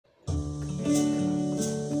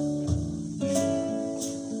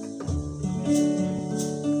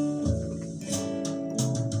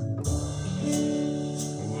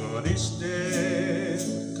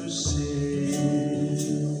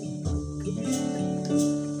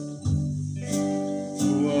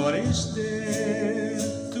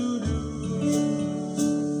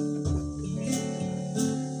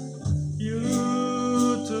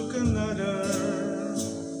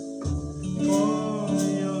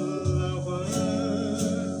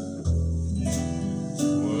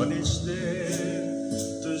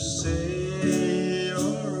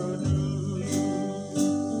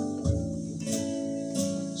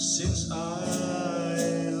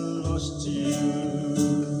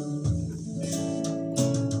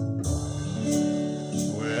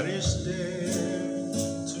Where is there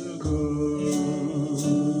to go?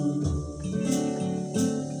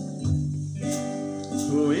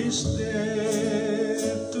 Who is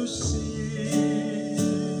there to see?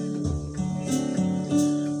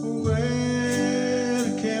 Where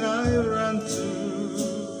can I run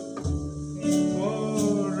to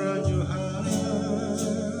for a new heart?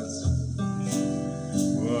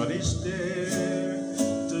 What is there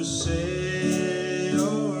to say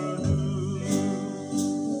or do?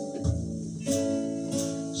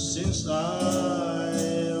 Since I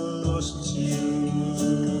lost you,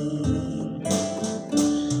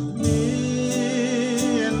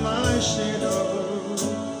 me and my shadow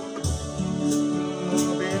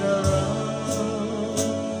moving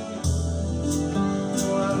around,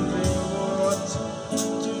 wondering what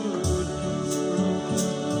to do.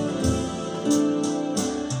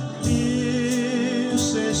 He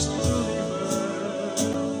says to leave her,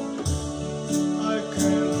 I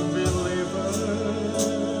can't believe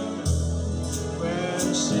her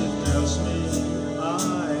when she tells me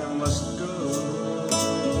I must go.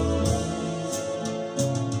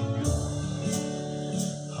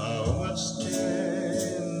 How much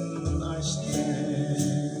can I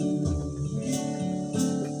stand?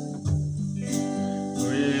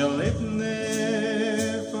 Will it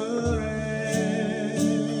never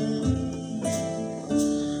end?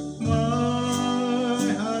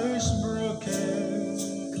 My heart is broken,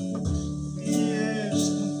 yes,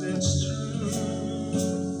 that's true.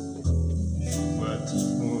 But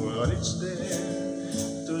what is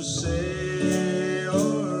there to say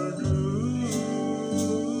or do?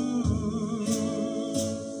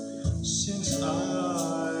 Since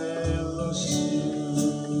I lost you,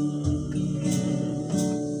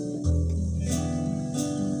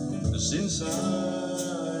 since I